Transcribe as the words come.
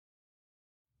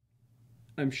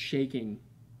I'm shaking.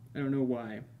 I don't know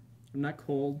why. I'm not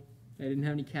cold. I didn't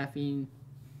have any caffeine.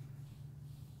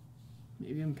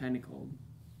 Maybe I'm kind of cold.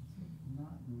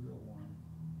 Not real warm.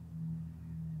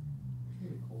 It's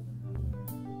really cold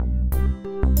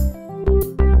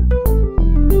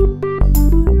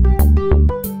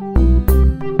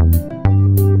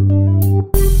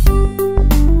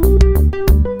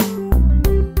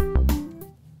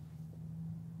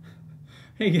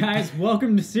Hey guys,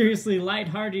 welcome to Seriously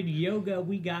Lighthearted Yoga.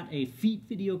 We got a feet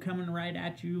video coming right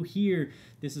at you here.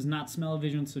 This is not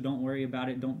smell-o-vision, so don't worry about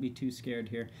it. Don't be too scared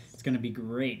here. It's going to be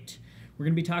great. We're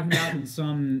going to be talking about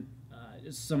some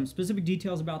specific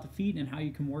details about the feet and how you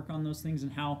can work on those things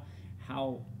and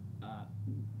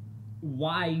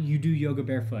why you do yoga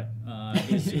barefoot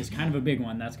is kind of a big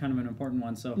one. That's kind of an important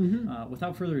one. So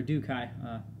without further ado, Kai,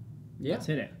 let's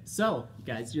hit it. So,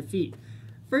 guys, your feet.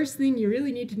 First thing you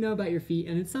really need to know about your feet,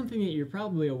 and it's something that you're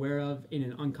probably aware of in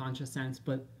an unconscious sense,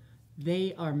 but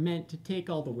they are meant to take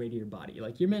all the weight of your body.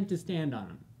 Like, you're meant to stand on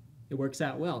them. It works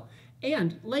out well.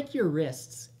 And like your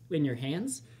wrists in your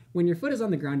hands, when your foot is on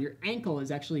the ground, your ankle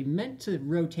is actually meant to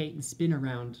rotate and spin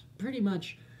around pretty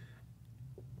much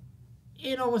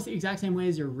in almost the exact same way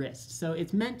as your wrist. So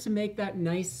it's meant to make that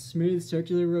nice, smooth,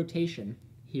 circular rotation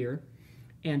here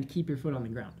and keep your foot on the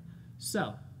ground.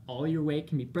 So all your weight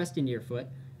can be pressed into your foot,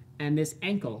 and this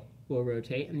ankle will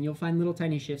rotate, and you'll find little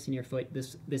tiny shifts in your foot.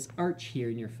 This arch here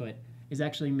in your foot is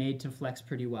actually made to flex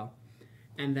pretty well.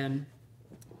 And then,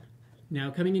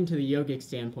 now coming into the yogic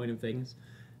standpoint of things,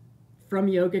 from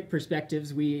yogic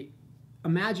perspectives, we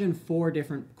imagine 4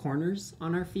 different corners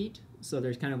on our feet. So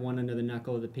there's kind of one under the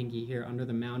knuckle of the pinky here, under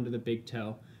the mound of the big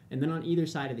toe, and then on either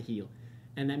side of the heel.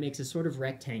 And that makes a sort of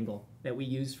rectangle that we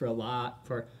use for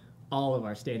all of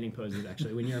our standing poses,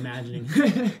 actually, when you're imagining,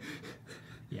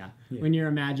 when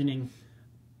you're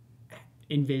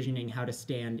envisioning how to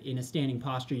stand in a standing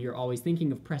posture, you're always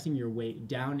thinking of pressing your weight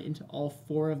down into all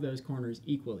 4 of those corners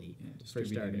equally, for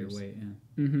starters. Your weight,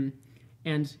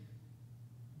 And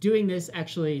doing this,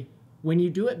 actually, when you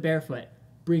do it barefoot,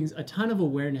 brings a ton of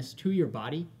awareness to your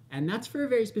body, and that's for a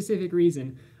very specific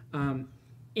reason.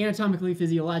 Anatomically,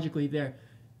 physiologically, there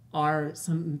are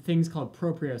some things called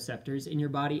proprioceptors in your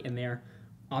body, and they're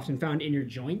often found in your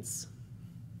joints.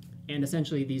 And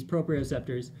essentially, these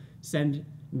proprioceptors send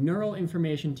neural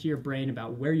information to your brain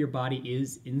about where your body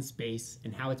is in space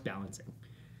and how it's balancing.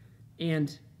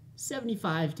 And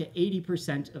 75 to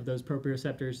 80% of those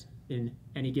proprioceptors in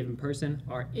any given person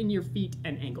are in your feet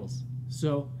and ankles.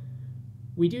 So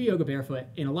we do yoga barefoot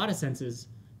in a lot of senses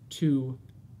to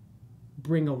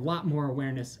bring a lot more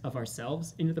awareness of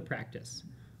ourselves into the practice.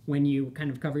 When you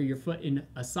kind of cover your foot in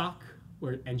a sock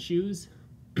and shoes,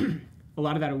 a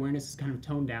lot of that awareness is kind of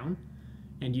toned down,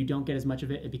 and you don't get as much of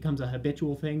it. It becomes a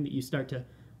habitual thing that you start to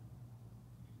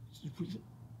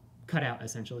cut out,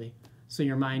 essentially. So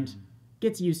your mind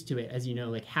gets used to it. As you know,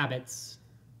 like, habits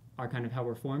are kind of how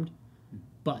we're formed.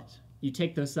 But you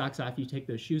take those socks off, you take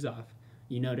those shoes off,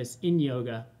 you notice in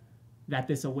yoga that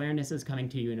this awareness is coming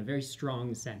to you in a very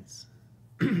strong sense.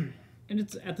 And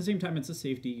it's at the same time, it's a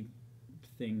safety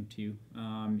thing too.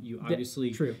 You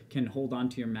obviously can hold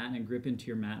onto your mat and grip into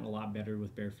your mat a lot better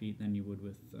with bare feet than you would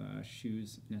with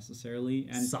shoes necessarily.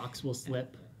 And socks will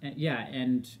slip.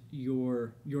 And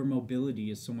your mobility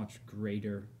is so much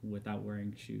greater without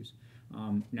wearing shoes.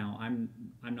 Now I'm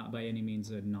not by any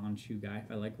means a non-shoe guy.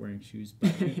 I like wearing shoes,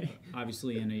 but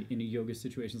obviously in a yoga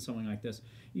situation, something like this,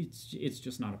 it's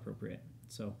just not appropriate.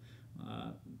 So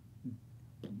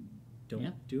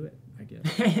don't do it, I guess.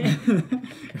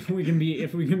 if we can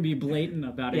be blatant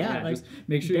about it, like, just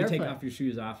make sure barefoot. You take off your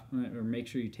shoes off, or make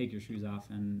sure you take your shoes off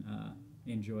and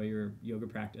enjoy your yoga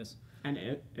practice. And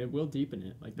it will deepen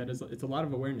it. Like, it's a lot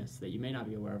of awareness that you may not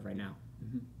be aware of right now.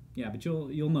 Yeah, but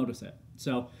you'll notice it.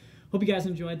 So hope you guys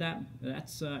enjoyed that.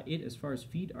 That's it as far as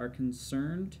feet are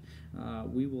concerned.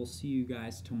 We will see you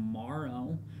guys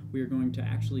tomorrow. We are going to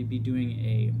actually be doing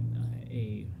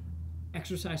a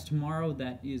exercise tomorrow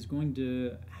that is going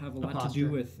to have a lot to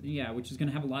do with, which is going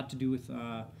to have a lot to do with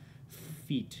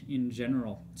feet in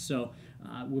general. So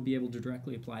we'll be able to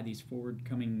directly apply these forward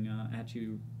coming at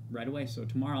you right away. So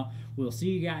tomorrow, we'll see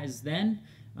you guys then.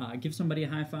 Give somebody a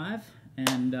high five,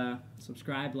 and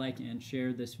subscribe, like, and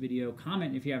share this video.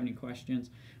 Comment if you have any questions.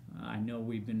 I know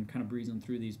we've been kind of breezing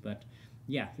through these, but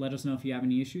yeah, let us know if you have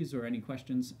any issues or any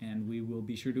questions, and we will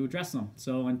be sure to address them.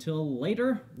 So until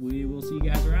later, we will see you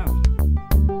guys around.